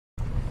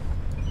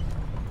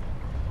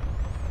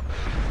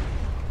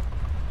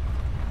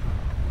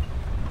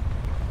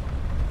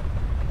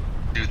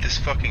This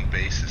fucking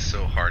base is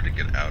so hard to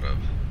get out of.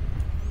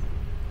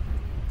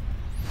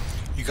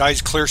 You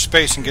guys clear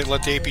space and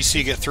let the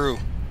APC get through.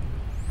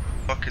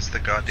 Fuck is the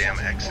goddamn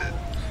exit?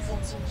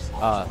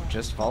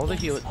 Just follow the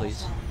Hewitt,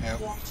 please.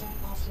 Yep.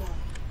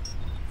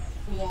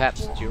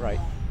 Paps, to your right.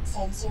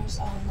 Sensors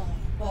online.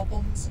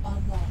 Weapons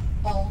online.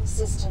 All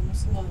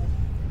systems known.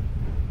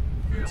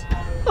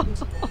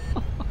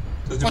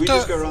 So did we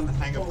just go around the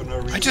hangar for no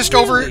reason?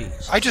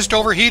 I just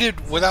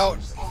overheated without.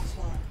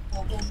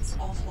 Weapons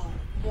offline.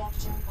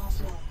 Reactor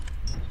offline.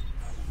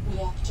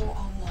 Reactor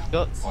online.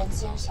 Go.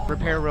 Sensors online.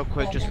 Repair real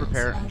quick, just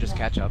repair and just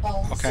catch up.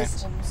 All Okay.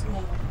 systems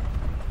known.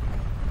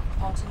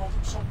 Automatic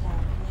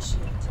shutdown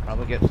initiated.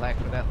 Probably get flagged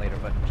for that later,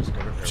 but just go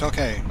repair. It's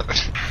okay.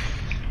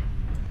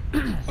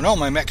 Well, no,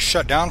 my mech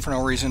shut down for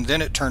no reason.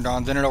 Then it turned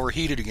on. Then it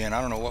overheated again.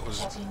 I don't know what was.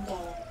 Shutting down.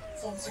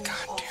 Sensors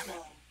God damn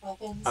it. offline.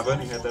 Weapons I've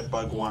only had that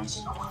bug once.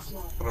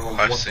 offline. I don't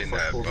know I've what seen the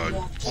fuck that caused bug.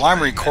 it. Well,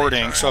 I'm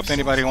recording, so if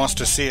anybody wants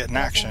to see it in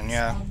action,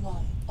 yeah.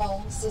 Online.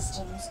 All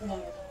systems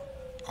known.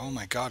 Oh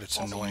my god, it's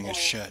annoying as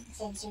shit.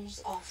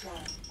 Sensors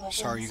offline. Weapons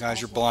Sorry, you guys,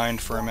 you're offline.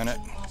 blind for a minute.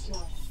 Reactor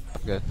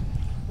offline. Good.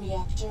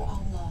 Reactor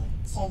online.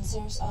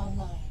 Sensors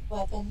online.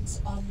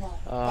 Weapons online.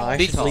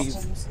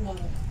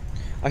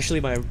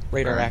 Actually, my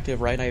radar Alright. active,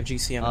 right? I have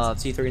GCM and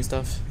C3 and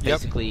stuff. Yep.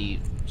 Basically,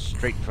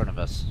 straight in front of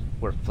us,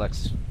 where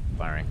Flex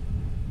firing.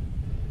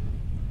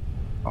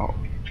 Oh.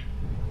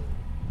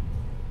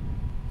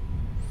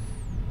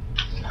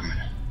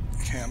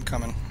 Okay, I'm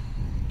coming.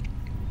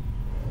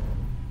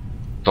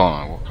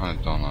 Donna, what kind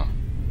of Donna?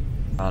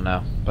 I don't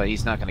know, but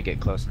he's not gonna get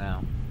close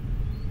now.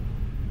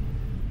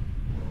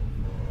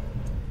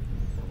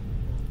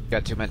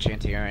 Got too much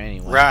anti-air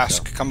anyway.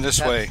 Rask, so. come this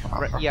way.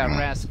 Yeah,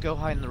 Rask, go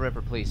hide in the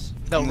river, please.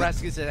 No,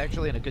 Rask is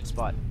actually in a good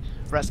spot.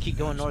 Rask, keep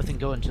going north and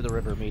go into the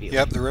river immediately.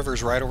 Yep, the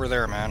river's right over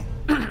there, man.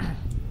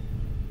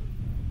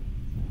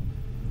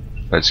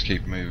 Let's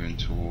keep moving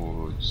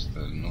towards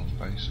the north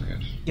base, I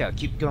guess. Yeah,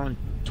 keep going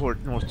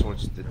north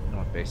towards the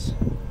north base.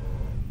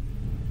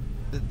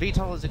 The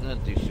VTOL isn't gonna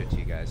do shit to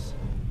you guys.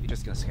 You're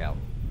just gonna scout.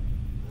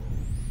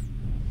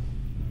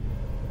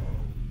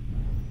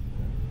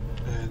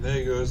 And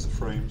there goes the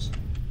frames.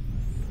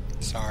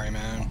 Sorry,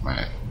 man.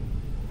 Right.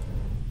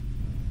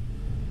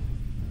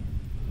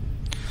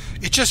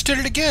 It just did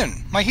it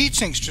again. My heat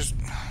sink's just.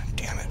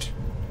 Damn it.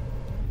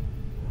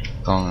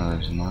 Donna,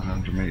 there's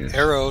 900 meters.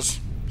 Arrows.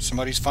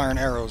 Somebody's firing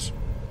arrows.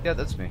 Yeah,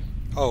 that's me.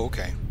 Oh,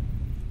 okay.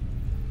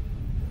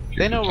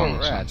 They know where Donna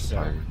we're at, sounds so.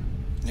 tired.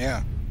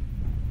 Yeah.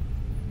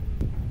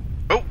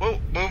 Oh,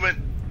 movement!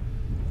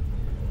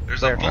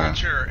 There's There. a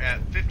vulture at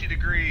 50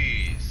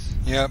 degrees.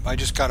 Yep, I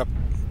just got a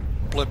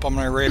blip on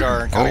my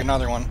radar and got Oh.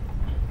 another one.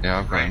 Yeah,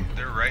 I've got Right, him.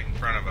 they're right in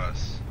front of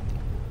us.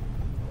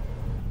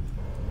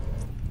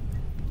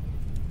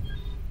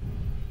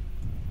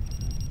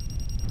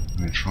 I'm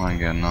gonna try and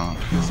get a knock.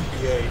 There's a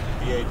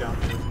BA down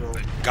here as well.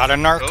 Got a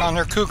narc Oh. on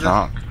their Cougar.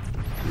 Knock.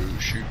 Ooh,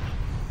 shoot.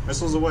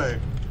 Missiles away.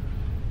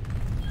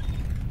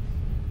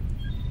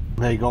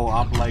 They go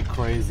up like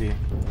crazy.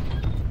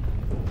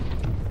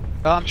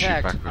 Oh, I'm Shoot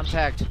tagged. I'm backwards.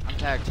 tagged. I'm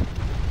tagged.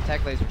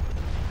 Tag laser.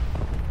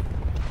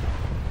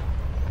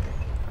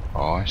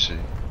 Oh, I see.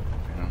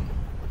 Hang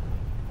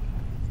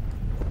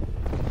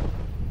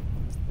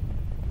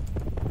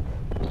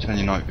on. Turn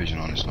your night vision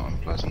on, it's not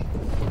unpleasant.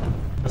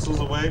 Missiles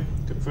away.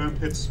 Confirmed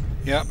hits.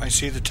 Yep, I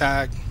see the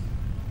tag.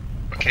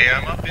 Okay,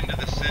 I'm up into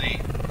the city.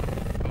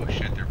 Oh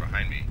shit, they're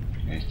behind me.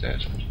 He's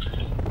dead.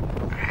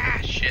 Ah,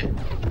 shit.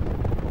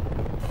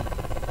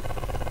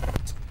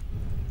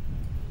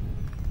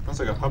 Sounds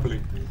like a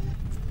hubbly.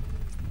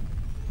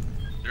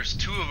 There's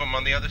two of them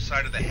on the other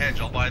side of the hedge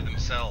all by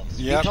themselves.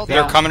 Yep, VTOL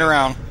they're down. coming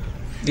around.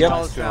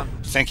 VTOL is down.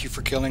 Thank you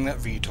for killing that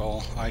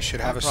VTOL. I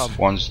should have a problem.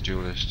 One's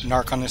duelist.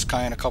 narc on this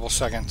guy in a couple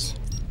seconds.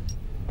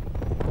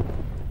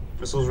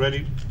 Missiles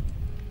ready.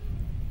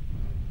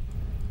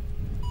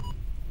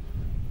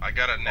 I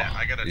got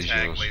a he's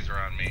tag yours. laser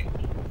on me.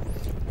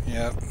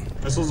 Yep.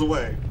 Missiles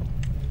away.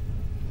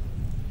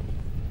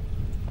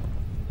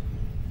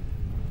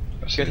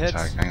 I see Good the hits.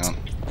 tag, hang on.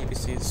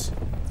 APCs.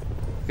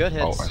 Good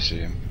hits. Oh, I see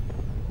him.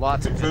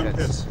 Lots of good Confirmed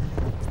hits.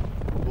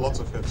 hits. Lots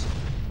of hits.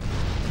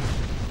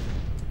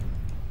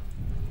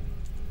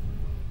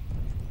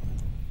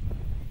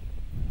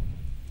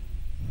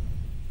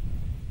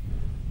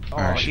 Oh,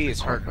 I should he be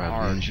is quite hurting badly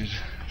hard. injured.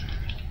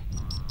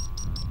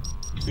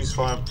 Please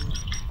fire.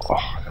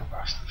 Oh, little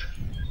bastard.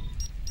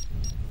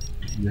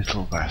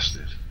 Little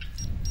bastard.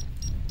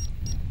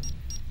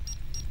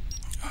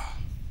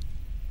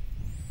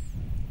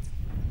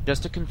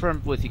 Just to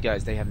confirm with you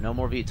guys, they have no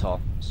more VTOL,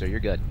 so you're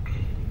good.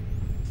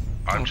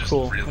 I'm Oh, just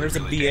cool. really, There's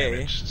a really BA.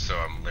 damaged, so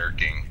I'm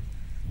lurking.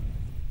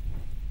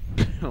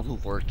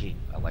 Working.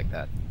 I like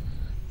that.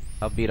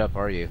 How beat up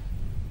are you?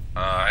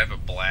 I have a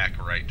black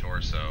right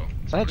torso.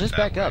 Let's put it Just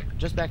that back up. way.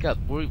 Just back up.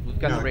 We've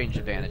got No. the range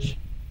advantage.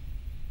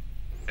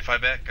 If I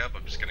back up,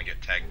 I'm just gonna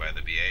get tagged by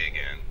the BA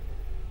again.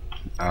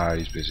 Ah,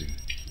 he's busy.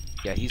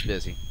 Yeah, he's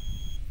busy.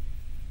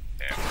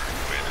 Damn, we're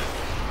acquitted.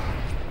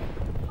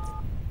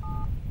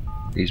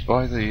 He's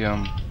by the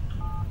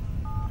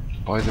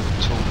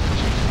tall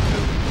buildings.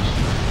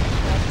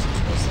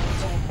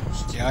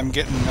 Yeah, I'm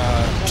getting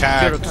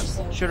Shooter,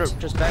 tagged. Shooter,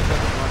 just back up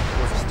and run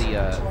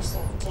towards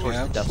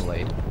Torso the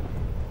damage. defilade.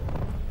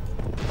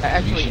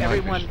 Actually, Using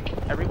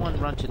everyone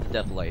run to the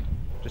defilade.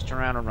 Just turn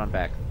around and run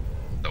back.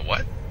 The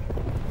what?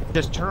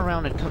 Just turn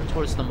around and come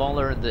towards the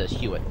Mauler and the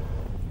Hewitt.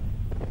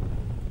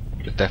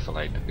 The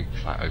defilade, the big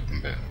flat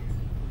open bit.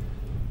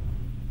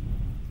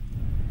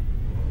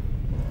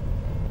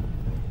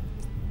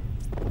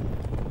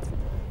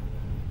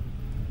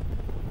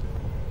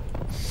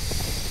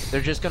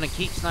 They're just gonna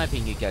keep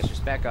sniping you guys.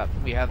 Just back up.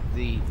 We have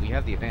the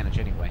advantage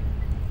anyway.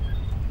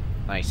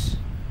 Nice.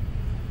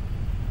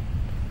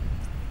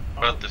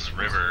 What about this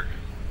river?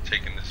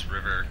 Taking this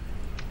river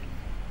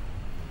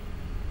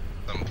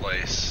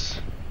someplace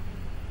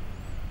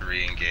to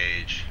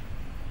re-engage.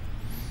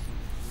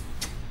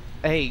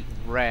 Hey,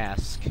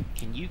 Rask,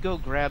 can you go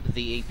grab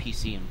the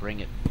APC and bring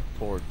it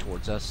forward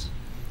towards us?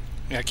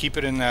 Yeah, keep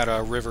it in that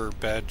river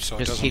bed so it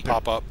Just doesn't keep it-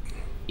 pop up.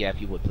 Yeah,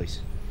 if you would, please.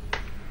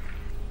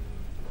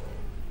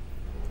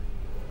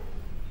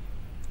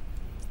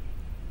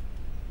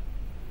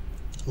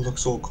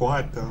 Looks all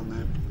quiet down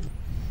there.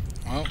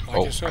 Well, like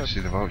Oh, I I said, see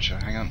the vulture.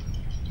 Hang on.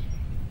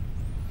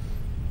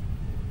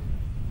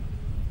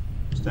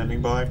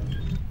 Standing by.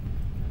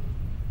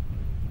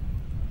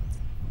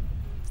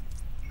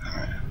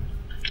 Alright.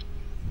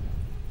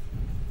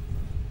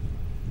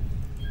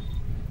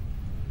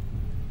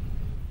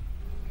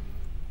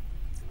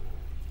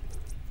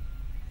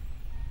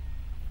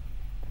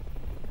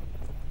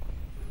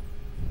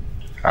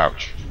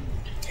 Ouch.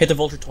 Hit the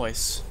vulture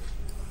twice.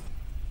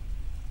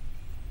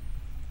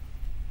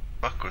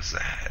 Fuck was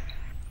that?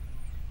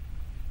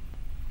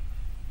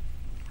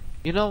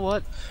 You know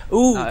what?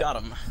 Ooh, Uh,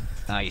 got him.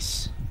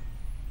 Nice.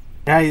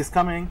 Yeah, he's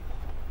coming.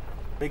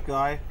 Big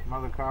guy,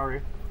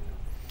 Mazakari.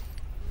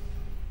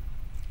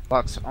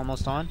 Box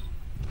almost on.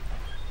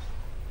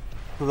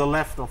 To the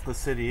left of the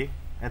city,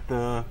 at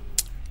the...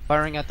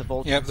 Firing at the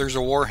vulture. yep, there's a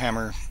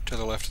Warhammer to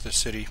the left of the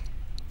city.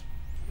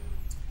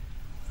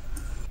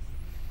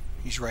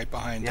 He's right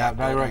behind Yeah,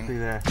 that directly building.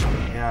 there.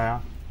 Yeah, yeah.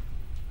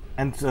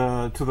 And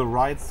to the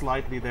right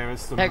slightly there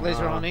is some Tag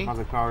laser on me.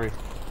 Mazakari.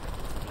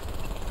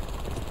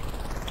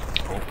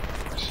 Oh,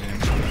 I see him.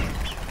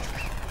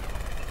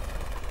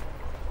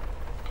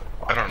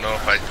 I don't know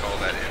if I'd call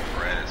that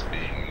infrared as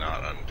being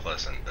not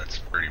unpleasant. That's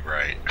pretty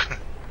bright.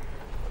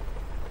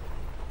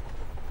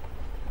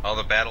 All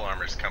the battle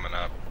armor's coming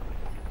up.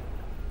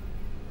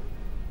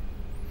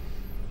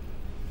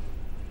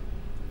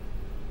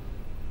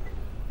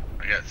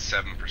 I got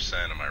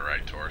 7% of my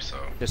right torso.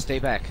 Just stay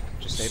back.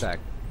 Just stay back.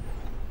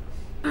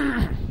 No.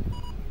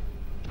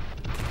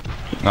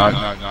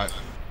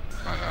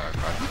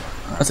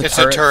 That's a It's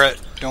turret. a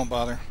turret. Don't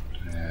bother.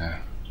 Yeah.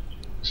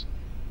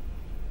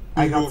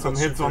 I People got some got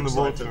hits super on the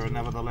excited. vulture,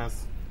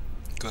 nevertheless.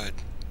 Good.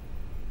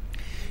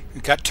 We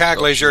got tag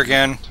laser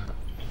again.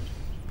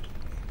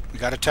 We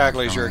got a tag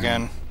laser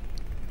again.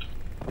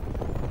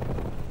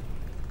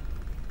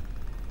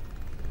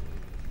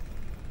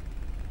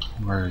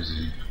 Where is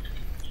he?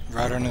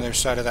 Right on the other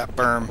side of that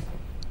berm.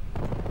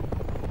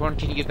 Gordon,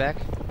 can you get back?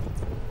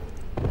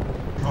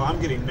 Oh,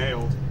 I'm getting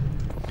nailed.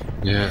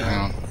 Yeah, hang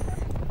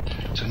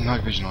on. Turn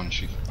night vision on,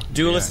 she.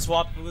 Duelist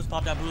swap. Duelist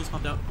popped out. Duelist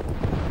popped out.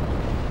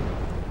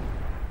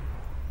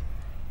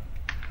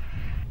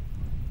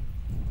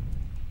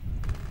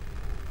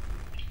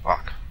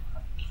 Fuck.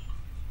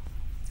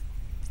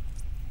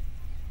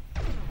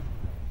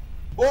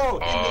 Oh,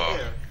 in Oh.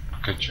 the air.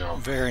 Good job.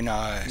 Very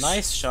nice.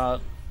 Nice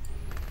shot.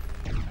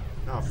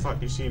 Oh,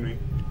 fuck, you seen me.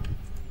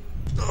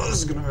 Oh, this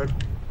is gonna hurt.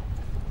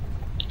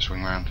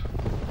 Swing round.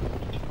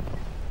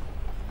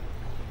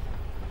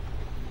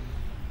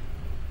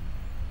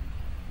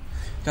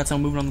 Got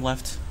someone moving on the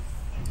left.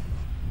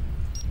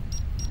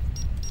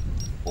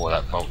 Boy,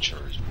 that vulture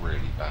is really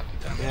badly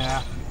damaged.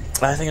 Yeah.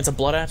 I think it's a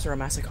Blood Axe or a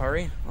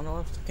Masakari on the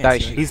left.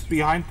 Can't see Daishi. it. He's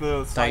behind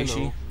the silo.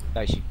 Daishi.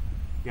 Daishi.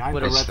 Behind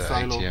What the is It's red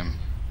the silo.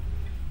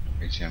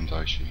 ATM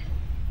Daishi.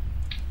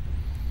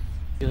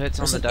 2 hits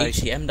on There's the an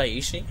Daishi. ATM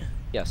Daishi.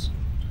 Yes.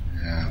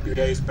 Yeah.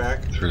 BA's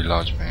back. 3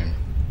 large beam.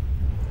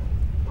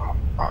 Oh,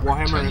 fuck,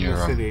 Warhammer 10 in the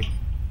euro. city.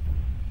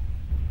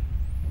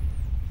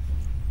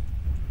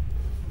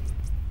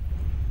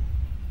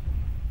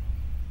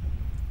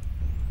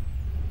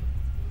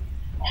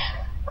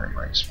 Frame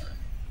rates, man.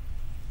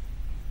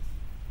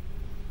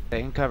 Stay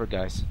in cover,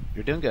 guys.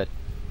 You're doing good.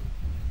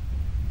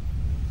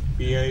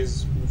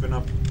 BA's moving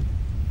up.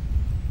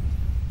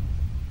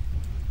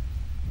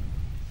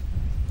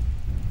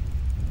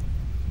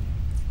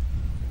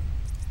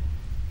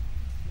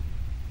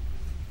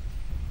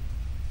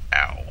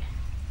 Ow.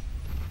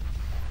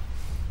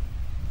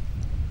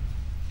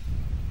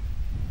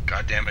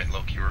 God damn it,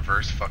 Loki,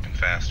 reverse fucking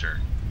faster.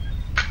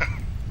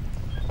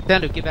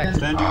 Sandu, get back.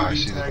 Stand Ah, I you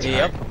see the tag. tag.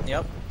 Yep.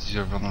 Yep. He's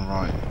over on the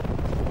right.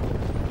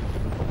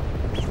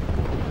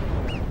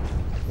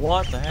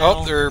 What the hell?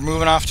 Oh, they're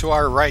moving off to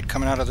our right,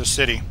 coming out of the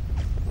city.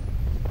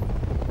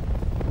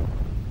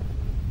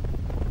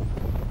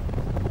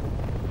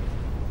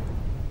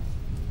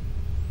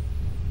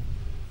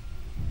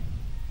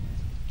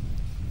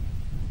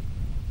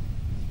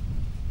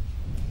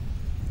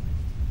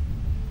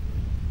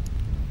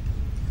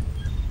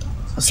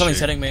 Something's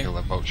Shoot, hitting me. Kill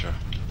that vulture.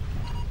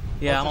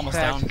 Yeah, I'm almost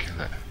down.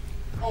 Kill it.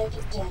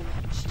 Head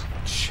damaged.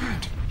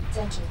 Shit.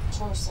 Center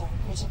torso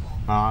critical.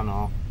 Ah,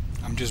 no.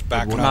 I'm just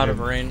backing I'm up. out of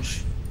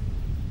range.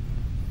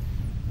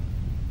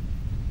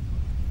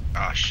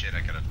 Oh shit,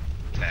 I got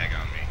a tag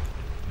on me.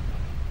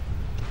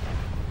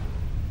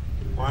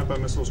 Why aren't my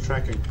missiles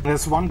tracking?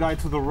 There's one guy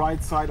to the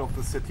right side of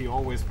the city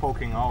always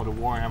poking out a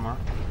Warhammer.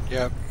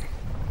 Yep.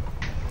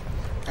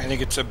 I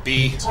think it's a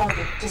B.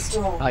 Target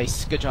destroyed.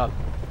 Nice, good job.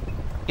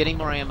 Getting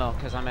more ammo,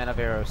 because I'm out of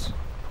arrows.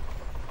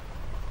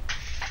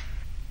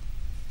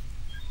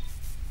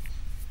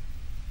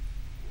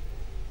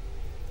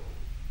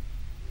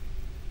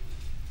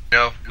 You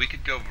know, we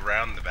could go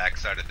around the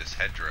backside of this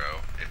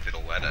hedgerow if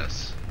it'll let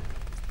us.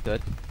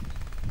 Good.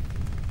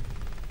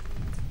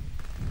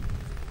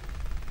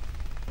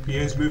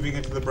 BA's moving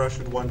into the brush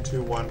at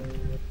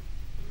 121.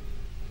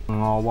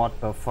 Oh, what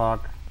the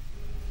fuck?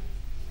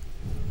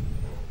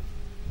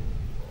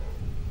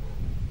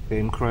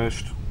 Game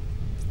crashed.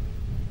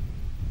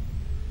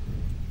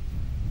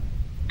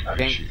 Go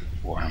Gang- shoot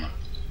Warhammer.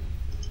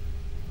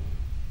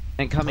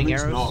 Incoming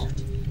Something's arrows.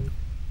 knocked.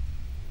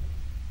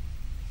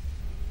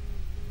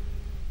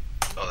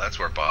 Oh, that's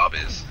where Bob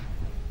is.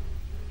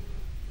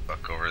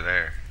 Fuck over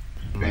there.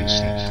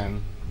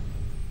 Man.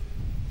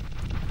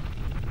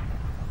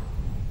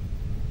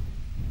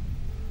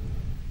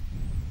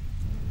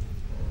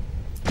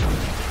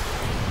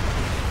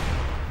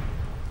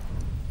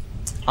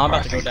 I'm about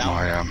I to go think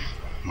down.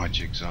 my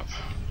jig's up.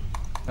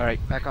 Alright,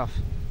 back off.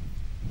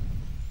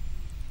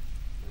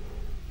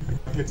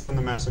 Hits on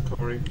the Massacre,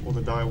 or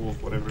the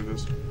Direwolf, whatever it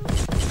is.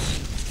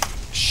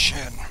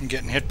 Shit, I'm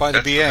getting hit by the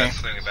That's the BA.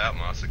 best thing about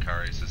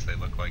Masakaris is they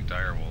look like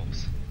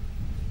direwolves.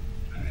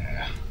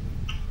 Yeah.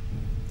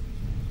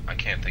 I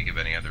can't think of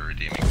any other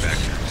redeeming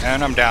factors.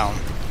 And I'm down.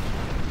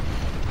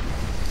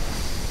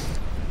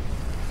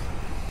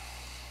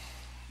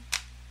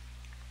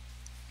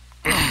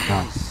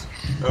 Nice.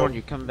 Corn,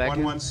 you coming back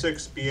in?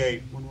 116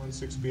 BA.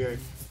 116 BA.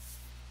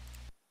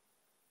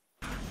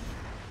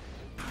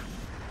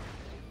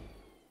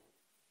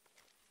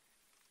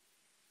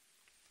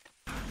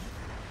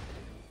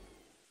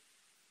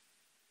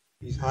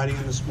 He's hiding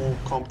in a small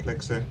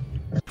complex there.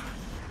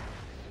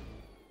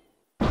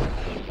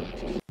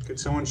 Could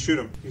someone shoot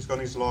him? He's got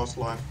his last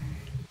life.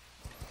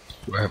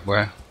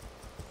 Where?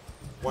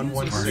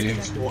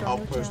 116 small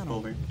outpost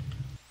building.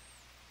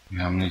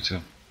 Yeah, I need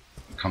to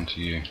come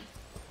to you.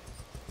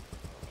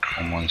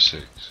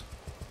 116.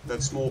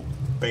 That small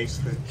base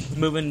there.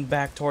 Moving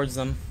back towards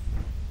them.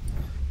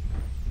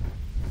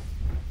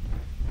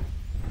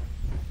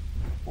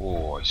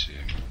 Oh, I see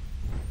him.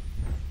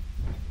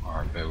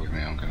 Alright, bear with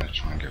me, I'm gonna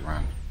try and get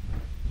round.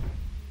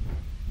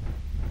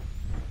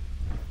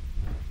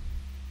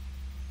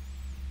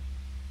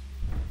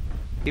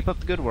 Keep up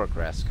the good work,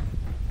 Rask.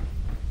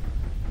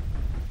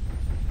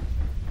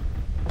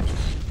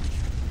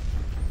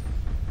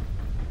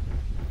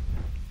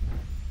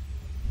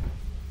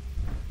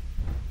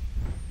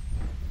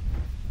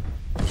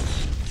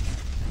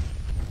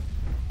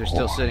 They're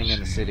still Oh, sitting in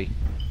the I see. city.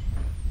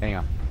 Hang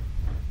on.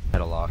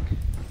 Had a lock.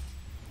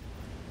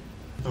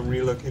 I'm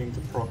relocating to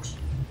procs.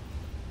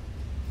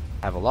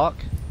 Have a lock.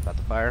 About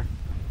to fire.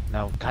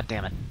 No, god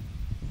damn it.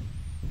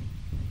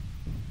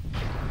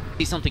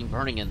 See something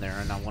burning in there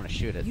and I want to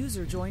shoot it.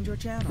 User joined your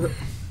channel.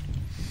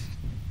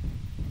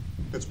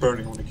 It's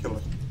burning, I want to kill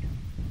it.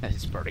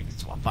 It's burning,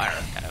 it's on fire.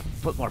 Gotta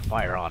put more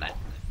fire on it.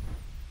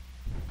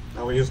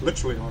 Now he is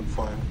literally on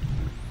fire.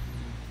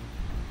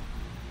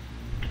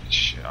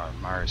 Shit,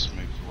 Marius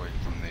moved away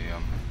from the,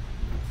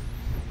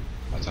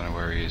 I don't know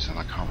where he is and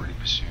I can't really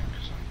pursue him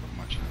because I haven't got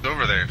much. It's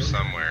over there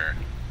somewhere.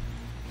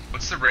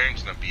 What's the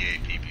range on a BA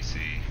PPC?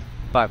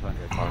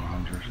 500.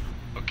 500.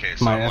 Okay,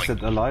 so My I'm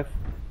asset like alive?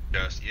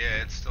 just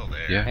it's still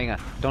there. Yeah. Hang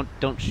on.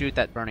 Don't shoot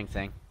that burning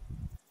thing.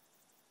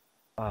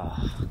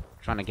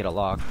 Trying to get a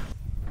lock.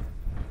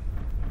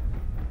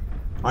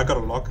 I got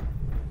a lock.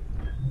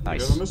 I got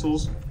Nice. the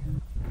missiles.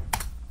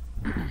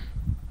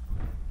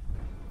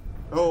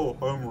 Oh,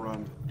 home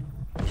run.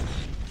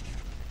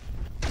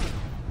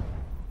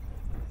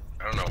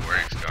 I don't know where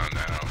he's gone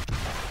now.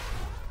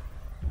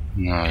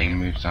 No, he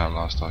moved out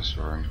last I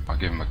saw him. I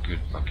gave him a good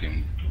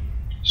fucking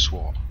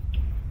swat.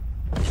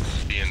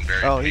 Being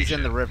very Oh, patient. he's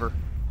in the river.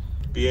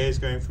 BA is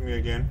going for me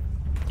again.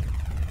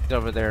 He's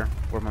over there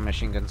where my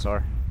machine guns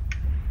are.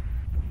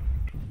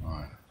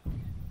 Right.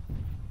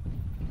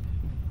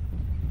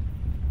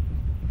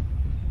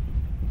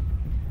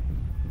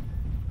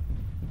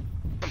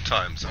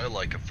 Sometimes I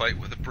like a fight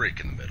with a break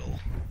in the middle.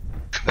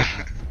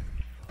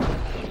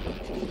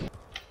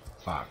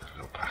 Fuck,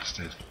 little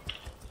bastard.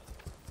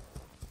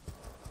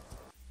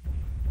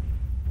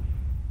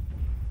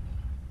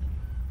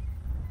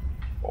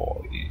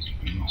 Oh,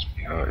 he must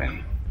be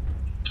hurting.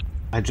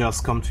 I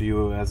just come to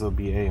you as a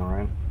BA,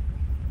 right?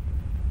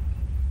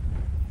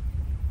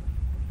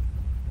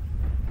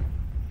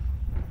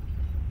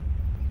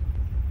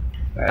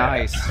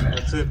 Nice.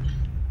 That's it.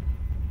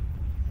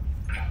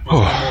 Oh,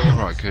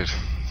 right, good.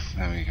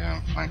 There we go,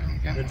 I'm flanking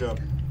again. Good job.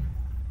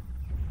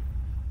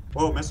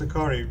 Whoa,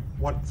 Masakari,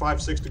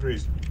 5-6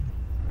 degrees.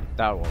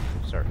 Direwolf,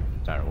 sir.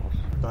 Direwolf.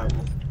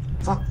 Direwolf.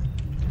 Fuck.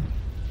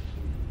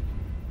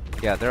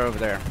 Yeah, they're over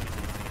there.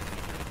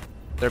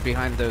 They're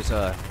behind those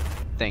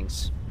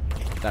things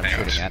that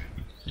I'm shooting at.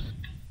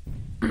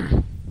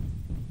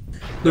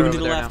 Moving to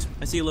the left.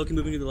 I see Loki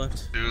moving to the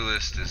left.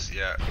 Duelist is,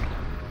 yeah.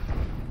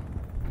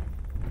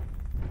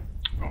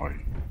 Oh,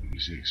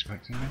 is he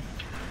expecting me?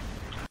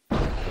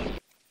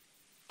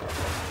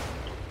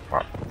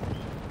 Fuck.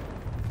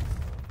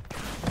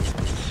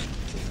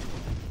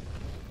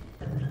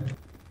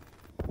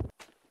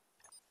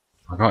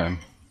 I got him.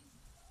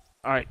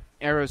 Alright,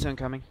 arrows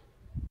incoming.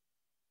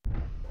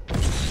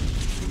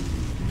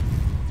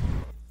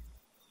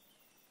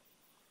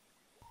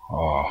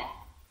 Oh.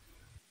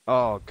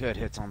 Oh, good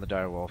hits on the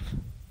direwolf.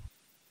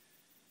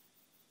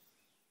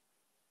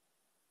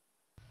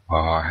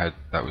 Oh,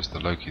 that was the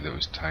Loki that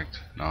was tagged.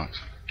 Nice.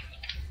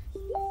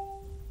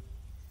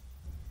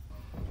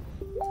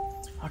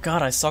 Oh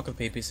god, I suck with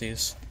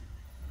PPCs.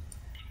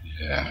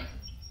 Yeah.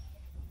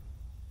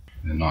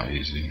 They're not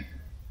easy.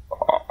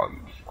 Oh,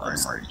 frame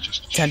rate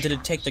just... Tempted to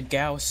take the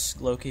Gauss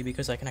Loki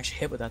because I can actually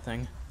hit with that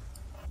thing.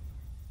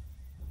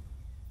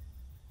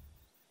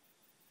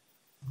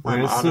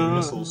 I'm out of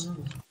missiles.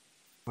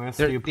 Where's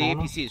The the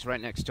opponent? APC is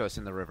right next to us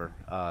in the river,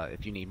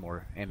 if you need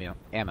more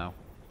ammo.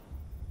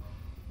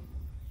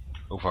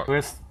 Oh fuck.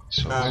 Where's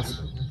So,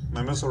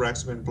 My missile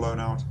rack's been blown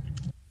out.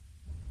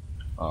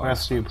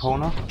 where's the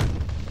opponent?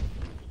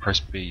 press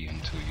B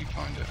until you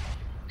find it.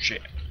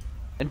 Shit.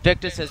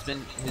 Invictus has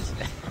been his...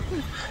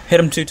 Hit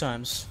him 2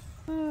 times.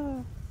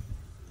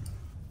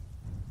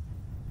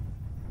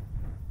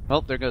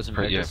 Well, there goes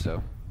Invictus,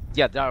 so...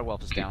 Yeah,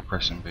 direwolf is Keep down.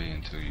 pressing B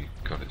until you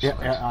got it. Yeah,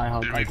 selected. yeah,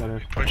 I Should got we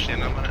it. push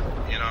in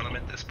on him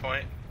at this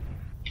point?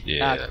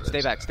 Yeah.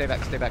 Stay back, stay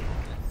back, stay back.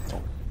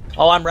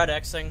 Oh, I'm red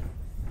Xing.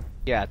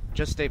 Yeah,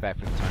 just stay back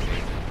for the time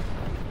being.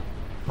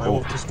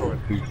 Direwolf destroyed.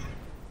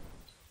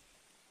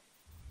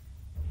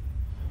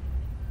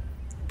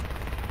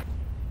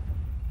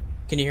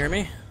 Can you hear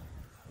me?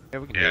 Yeah,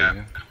 we can Yeah. do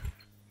it.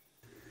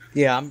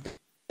 Yeah, I'm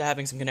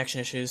having some connection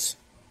issues.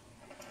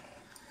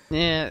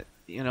 Yeah,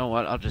 you know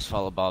what? I'll just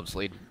follow Bob's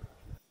lead.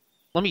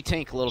 Let me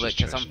tank a little bit,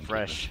 because I'm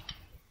fresh.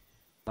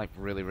 Like,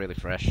 really, really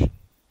fresh.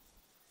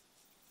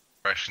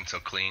 Fresh and so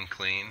clean.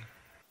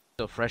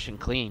 So fresh and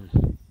clean.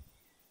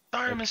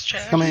 Sorry, Miss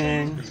Chad.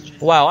 Coming.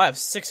 Wow, I have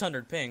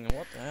 600 ping.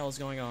 What the hell is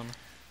going on?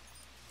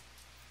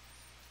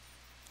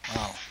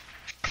 Wow.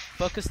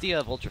 Focus the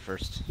Vulture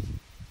first.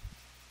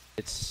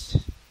 It's...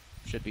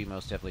 should be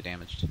most heavily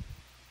damaged.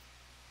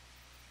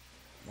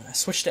 I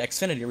switched to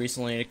Xfinity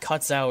recently, and it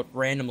cuts out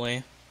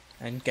randomly,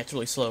 and gets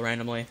really slow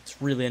randomly.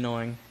 It's really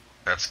annoying.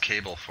 That's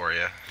cable for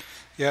you.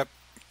 Yep,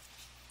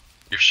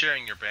 You're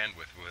sharing your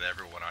bandwidth with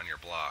everyone on your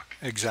block.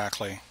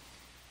 exactly.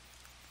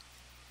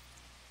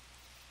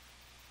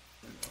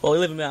 Well, we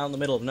live out in the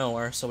middle of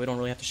nowhere, so we don't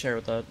really have to share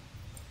with that.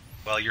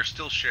 Well, you're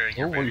still sharing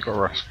your Oh, what you bandwidth got,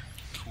 Russ?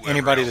 with whoever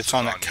Anybody else that's is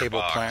on that your cable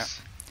box.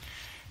 plant.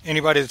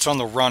 Anybody that's on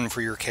the run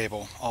for your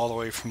cable, all the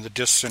way from the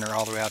disc center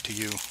all the way out to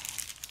you.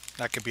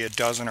 That could be a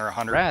dozen or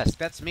 100. Rask,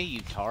 that's me,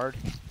 you tard.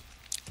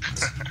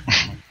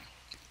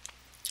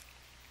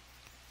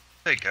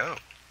 They go.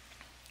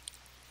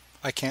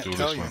 I can't Duelist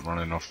tell you. went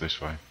running off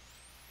this way.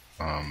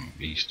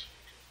 East.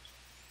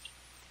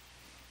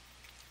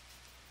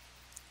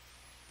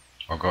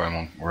 I got him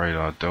on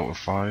radar. Delta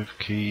 5,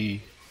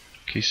 key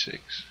 6.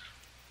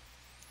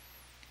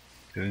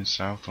 Heading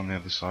south on the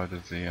other side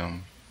of the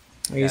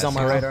He's on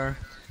my radar.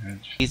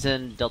 hedge. He's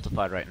in Delta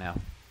 5 right now.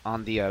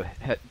 On the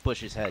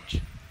bush's hedge.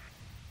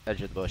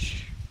 Edge of the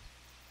bush.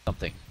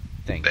 Something.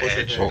 Thing. The Bush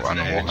hedge. ahead. Oh, I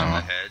know The hedge what and the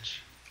now.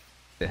 hedge.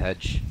 The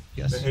hedge.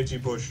 Yes. The hedgy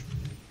bush.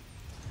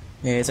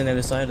 Yeah, it's on the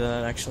other side of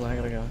that, actually. I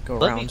gotta go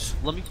Let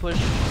around. me push.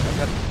 I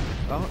got...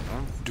 Oh,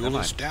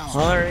 Duelist down.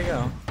 Oh, there you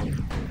go.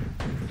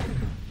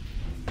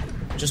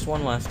 Just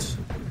one left.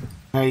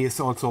 Hey, he's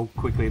also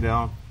quickly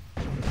down.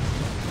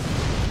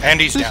 And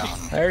he's down.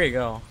 There you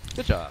go.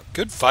 Good job.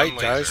 Good fight,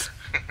 One guys.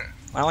 laser.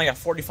 I only got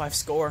 45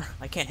 score.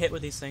 I can't hit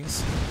with these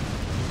things.